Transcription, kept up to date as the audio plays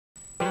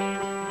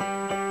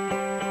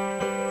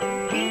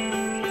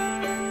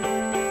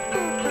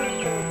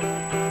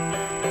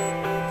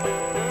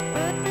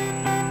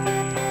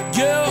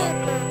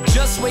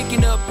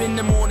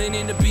the morning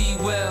and to be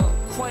well.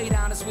 Quite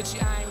honest with you,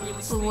 I ain't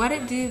really sleep. What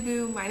it do,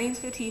 boo? My name's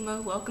Fatima.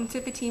 Welcome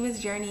to Fatima's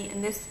Journey,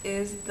 and this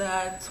is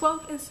the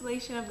 12th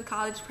installation of the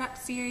College Prep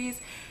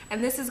series,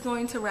 and this is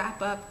going to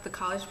wrap up the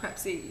College Prep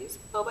series.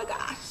 Oh my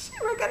gosh,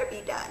 we're gonna be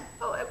done.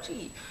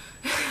 OMG.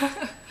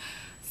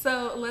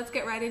 So let's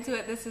get right into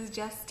it. This is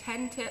just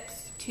 10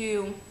 tips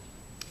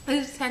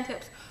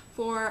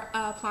for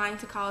applying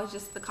to college,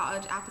 just the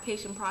college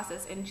application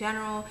process in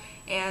general,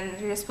 and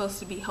they're just supposed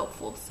to be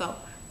helpful. So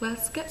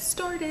let's get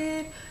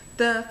started.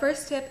 The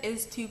first tip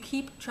is to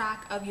keep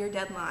track of your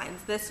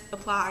deadlines. This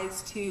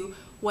applies to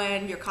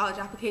when your college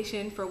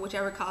application for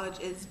whichever college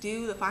is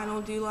due, the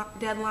final due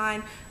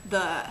deadline,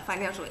 the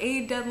financial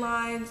aid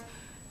deadlines,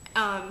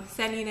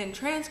 sending in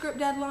transcript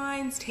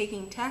deadlines,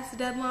 taking test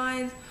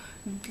deadlines.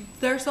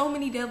 There are so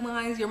many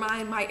deadlines, your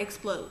mind might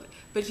explode,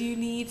 but you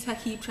need to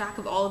keep track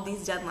of all of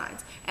these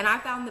deadlines. And I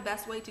found the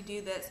best way to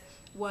do this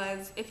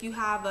was if you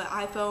have an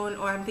iPhone,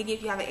 or I'm thinking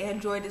if you have an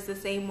Android, it's the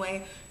same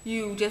way.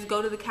 You just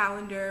go to the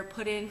calendar,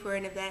 put in for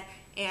an event,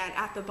 and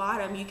at the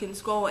bottom you can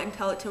scroll and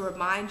tell it to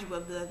remind you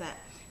of the event.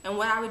 And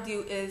what I would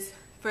do is,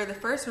 for the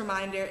first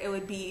reminder, it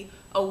would be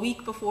a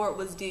week before it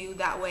was due.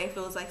 That way, if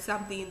it was like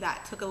something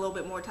that took a little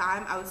bit more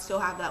time, I would still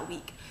have that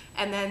week.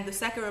 And then the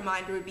second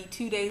reminder would be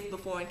 2 days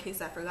before in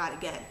case I forgot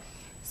again.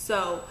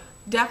 So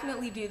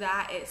definitely do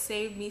that. It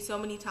saved me so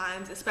many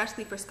times,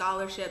 especially for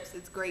scholarships.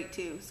 It's great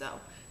too. So,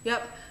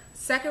 yep.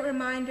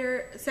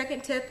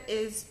 Second tip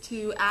is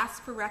to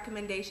ask for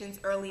recommendations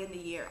early in the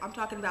year. I'm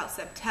talking about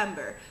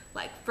September,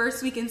 like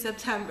first week in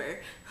September,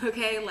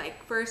 okay?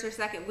 Like first or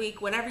second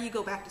week, whenever you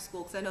go back to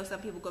school, because I know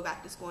some people go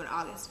back to school in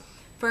August.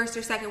 First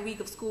or second week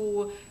of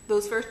school,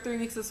 those first 3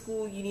 weeks of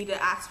school, you need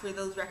to ask for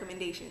those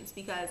recommendations,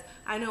 because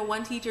I know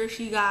one teacher,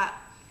 she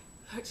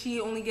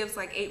only gives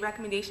like 8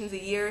 recommendations a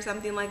year or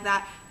something like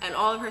that, and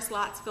all of her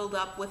slots filled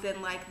up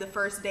within like the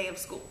first day of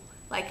school.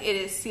 Like, it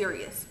is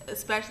serious,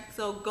 especially,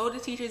 so go to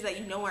teachers that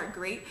you know are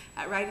great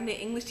at writing. The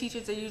English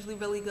teachers are usually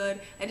really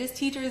good, and just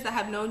teachers that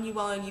have known you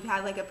well and you've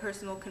had like a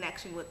personal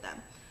connection with them.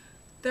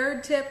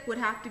 Third tip would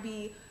have to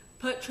be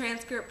put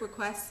transcript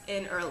requests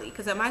in early,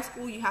 because at my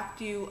school you have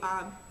to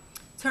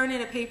turn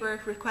in a paper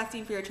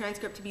requesting for your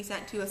transcript to be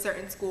sent to a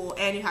certain school,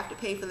 and you have to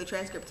pay for the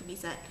transcript to be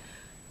sent,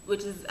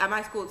 which is, at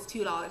my school it's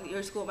 $2. At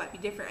your school it might be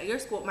different. At your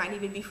school it might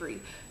even be free.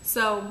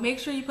 So make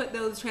sure you put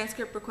those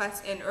transcript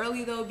requests in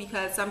early though,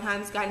 because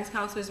sometimes guidance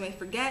counselors may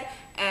forget,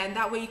 and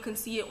that way you can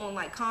see it on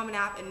like Common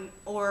App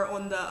or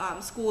on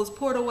the school's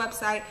portal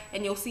website,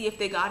 and you'll see if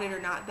they got it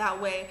or not.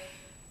 That way,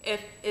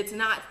 if it's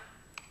not,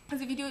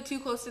 because if you do it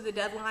too close to the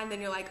deadline, then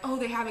you're like, oh,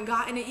 they haven't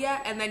gotten it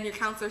yet, and then your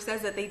counselor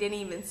says that they didn't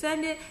even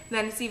send it,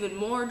 then it's even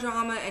more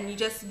drama, and you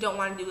just don't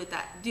want to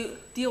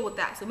deal with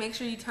that. So make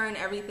sure you turn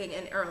everything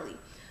in early.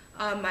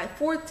 My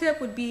fourth tip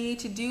would be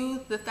to do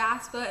the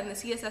FAFSA and the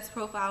CSS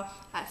profile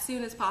as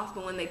soon as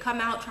possible. When they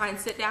come out, try and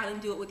sit down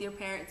and do it with your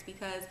parents,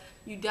 because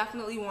you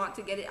definitely want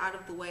to get it out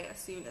of the way as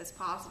soon as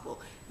possible.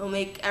 It'll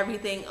make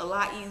everything a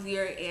lot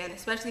easier, and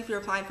especially if you're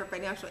applying for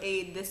financial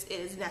aid, this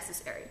is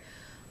necessary.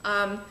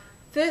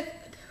 Fifth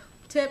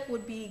tip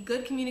would be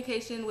good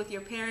communication with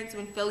your parents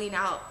when filling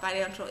out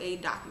financial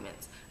aid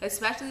documents,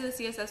 especially the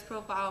CSS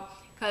profile,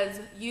 because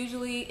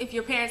usually if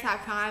your parents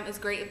have time, it's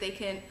great if they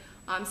can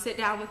sit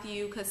down with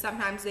you, because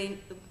sometimes they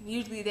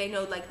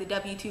know like the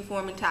W-2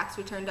 form and tax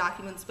return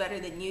documents better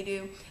than you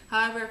do.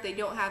 However, if they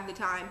don't have the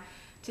time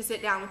to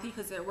sit down with you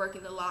because they're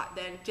working a lot,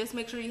 then just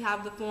make sure you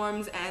have the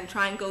forms and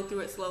try and go through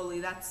it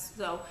slowly.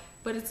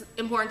 But it's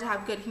important to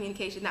have good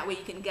communication. That way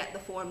you can get the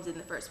forms in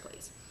the first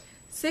place.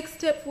 Sixth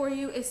tip for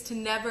you is to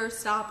never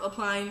stop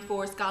applying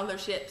for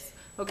scholarships,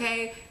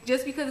 okay?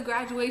 Just because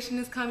graduation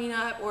is coming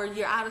up, or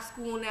you're out of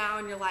school now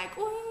and you're like,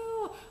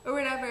 ooh, or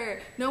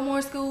whatever, no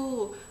more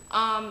school.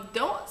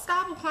 Don't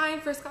stop applying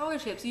for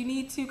scholarships. You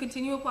need to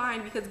continue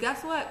applying, because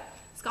guess what?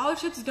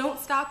 Scholarships don't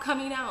stop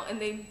coming out,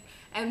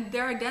 and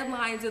there are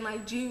deadlines in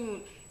like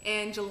June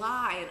and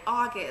July and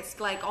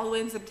August, like all the way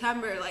in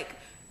September. Like,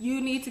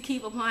 you need to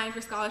keep applying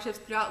for scholarships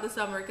throughout the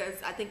summer, because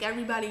I think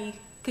everybody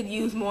could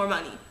use more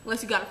money,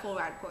 unless you got a full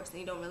ride, of course,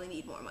 then you don't really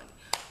need more money.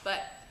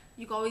 But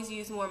you can always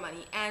use more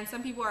money. And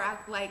some people are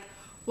like,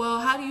 well,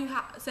 how do you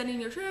send in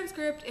your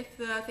transcript if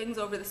the thing's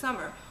over the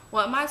summer?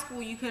 Well, at my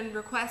school, you can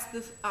request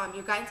this,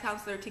 your guidance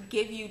counselor to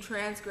give you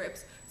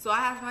transcripts. So I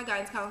asked my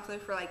guidance counselor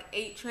for like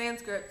 8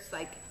 transcripts,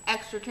 like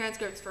extra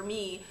transcripts for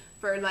me,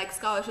 for like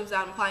scholarships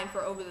I'm applying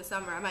for over the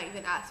summer. I might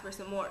even ask for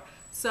some more.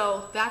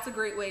 So that's a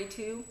great way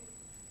too,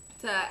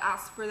 to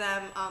ask for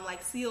them,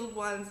 like sealed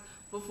ones,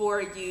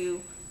 before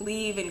you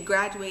leave and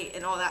graduate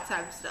and all that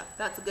type of stuff.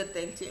 That's a good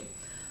thing too.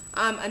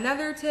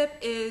 Another tip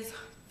is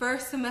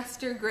first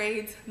semester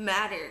grades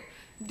matter.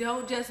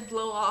 Don't just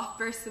blow off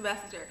first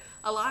semester.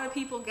 A lot of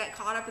people get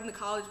caught up in the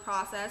college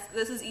process.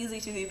 This is easy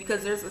to do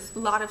because there's a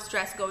lot of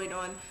stress going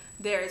on.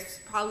 There's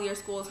probably your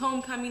school's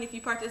homecoming if you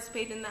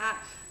participate in that.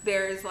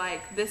 There's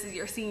like, this is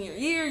your senior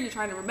year, you're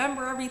trying to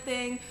remember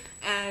everything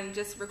and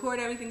just record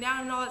everything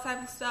down and all that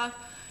type of stuff.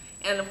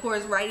 and of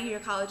course writing your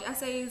college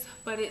essays,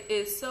 but it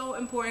is so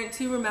important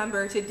to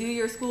remember to do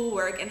your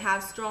schoolwork and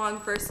have strong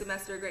first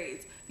semester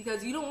grades,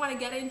 because you don't want to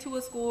get into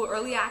a school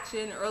early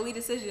action, early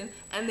decision,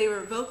 and they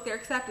revoke their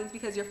acceptance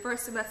because your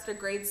first semester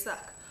grades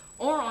suck.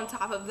 Or on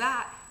top of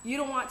that, you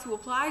don't want to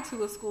apply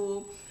to a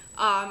school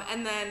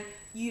and then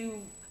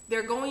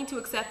they're going to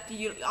accept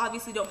you.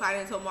 Obviously don't find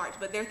it until March,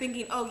 but they're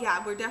thinking, oh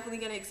yeah, we're definitely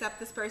going to accept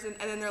this person,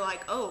 and then they're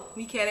like, oh,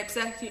 we can't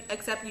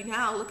accept you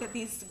now, look at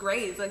these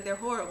grades, like they're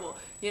horrible,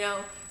 you know.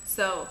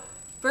 So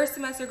first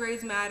semester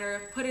grades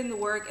matter, put in the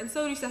work, and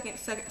so do second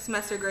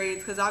semester grades,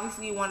 because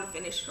obviously you want to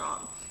finish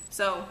strong.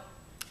 So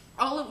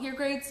all of your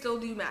grades still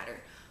do matter.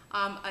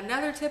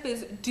 Another tip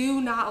is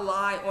do not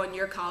lie on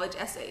your college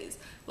essays.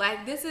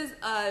 Like, this is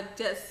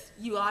just,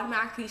 you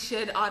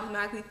should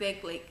automatically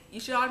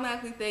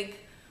think,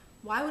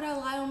 why would I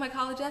lie on my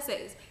college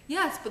essays?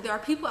 Yes, but there are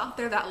people out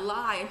there that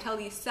lie and tell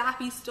these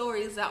sappy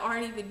stories that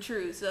aren't even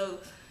true. So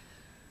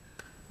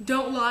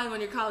don't lie on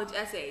your college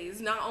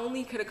essays. Not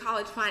only could a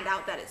college find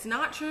out that it's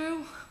not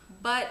true,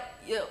 but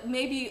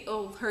maybe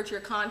it'll hurt your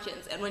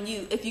conscience. And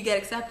if you get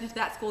accepted to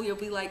that school, you'll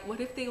be like,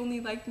 what if they only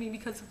liked me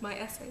because of my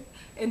essay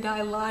and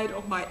I lied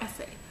on my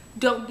essay?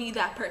 Don't be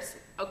that person,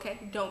 okay?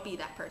 Don't be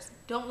that person.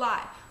 Don't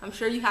lie. I'm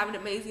sure you have an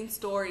amazing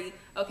story,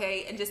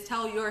 okay? And just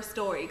tell your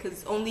story,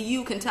 because only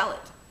you can tell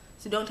it.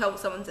 So don't tell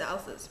someone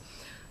else's.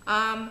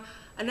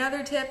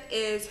 Another tip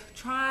is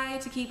try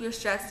to keep your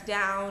stress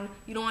down.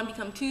 You don't want to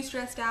become too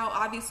stressed out.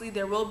 Obviously,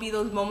 there will be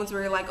those moments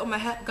where you're like,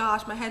 oh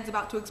gosh, my head's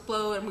about to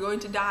explode. I'm going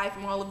to die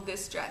from all of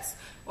this stress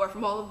or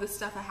from all of this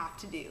stuff I have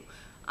to do.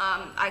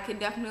 I can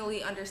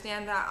definitely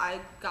understand that. I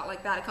got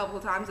like that a couple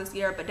of times this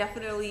year, but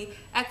definitely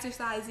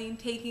exercising,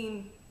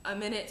 taking a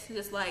minute to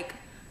just like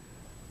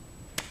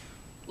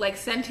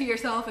center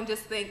yourself and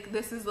just think,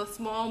 this is a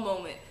small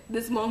moment.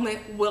 This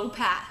moment will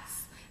pass.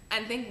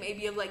 And think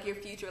maybe of like your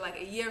future,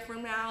 like a year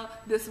from now,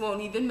 this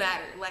won't even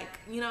matter. Like,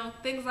 you know,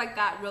 things like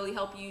that really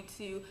help you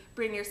to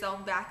bring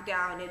yourself back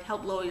down and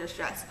help lower your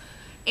stress.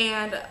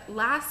 And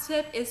last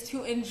tip is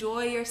to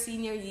enjoy your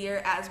senior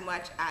year as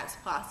much as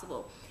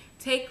possible.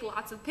 Take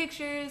lots of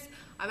pictures.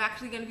 I'm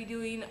actually going to be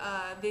doing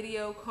a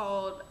video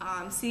called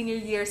Senior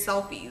Year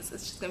Selfies.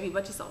 It's just going to be a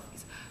bunch of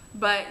selfies.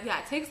 But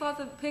yeah, take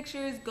lots of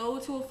pictures. Go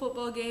to a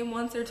football game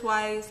once or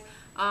twice.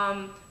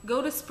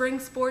 Go to spring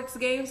sports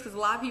games, because a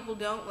lot of people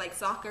don't, like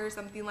soccer or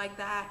something like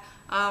that.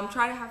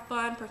 Try to have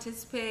fun,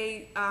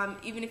 participate,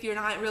 even if you're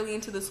not really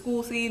into the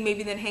school scene,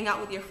 maybe then hang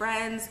out with your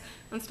friends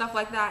and stuff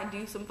like that, and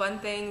do some fun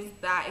things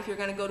that if you're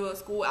going to go to a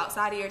school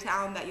outside of your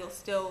town, that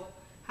you'll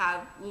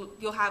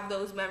have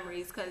those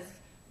memories, because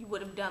you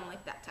would have done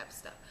like that type of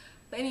stuff.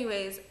 But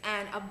anyways,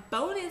 and a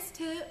bonus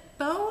tip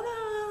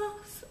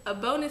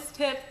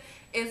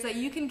is that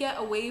you can get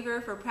a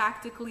waiver for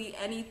practically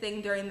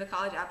anything during the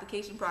college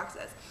application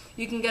process.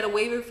 You can get a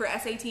waiver for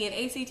SAT and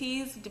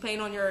ACTs, depending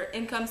on your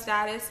income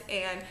status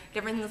and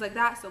different things like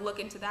that, so look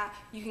into that.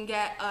 You can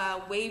get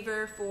a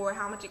waiver for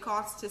how much it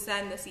costs to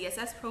send the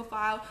CSS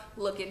profile,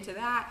 look into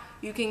that.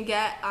 You can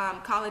get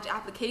college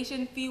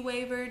application fee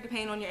waiver,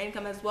 depending on your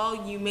income as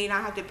well. You may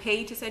not have to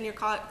pay to send your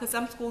college, because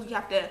some schools you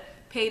have to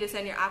pay to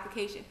send your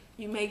application.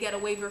 You may get a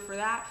waiver for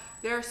that.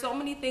 There are so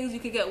many things you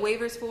could get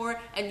waivers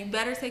for, and you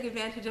better take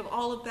advantage of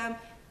all of them,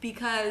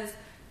 because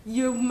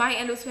you might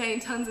end up spending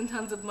tons and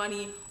tons of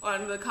money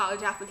on the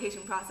college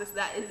application process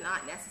that is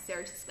not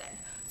necessary to spend.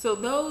 So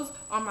those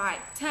are my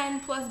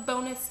 10 plus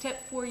bonus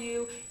tip for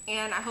you,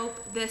 and I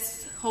hope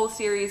this whole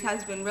series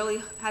has been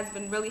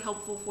really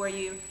helpful for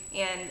you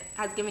and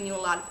has given you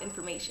a lot of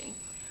information.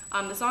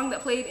 The song that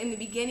played in the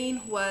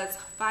beginning was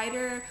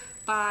Fighter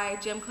by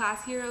Gym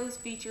Class Heroes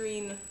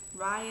featuring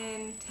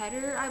Ryan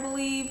Tedder, I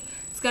believe.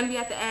 It's going to be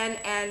at the end,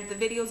 and the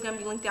video is going to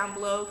be linked down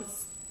below,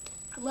 because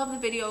I love the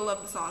video,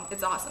 love the song.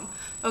 It's awesome.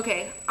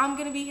 Okay, I'm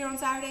going to be here on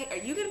Saturday. Are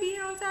you going to be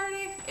here on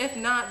Saturday? If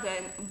not,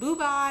 then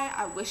boo-bye.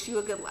 I wish you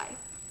a good life.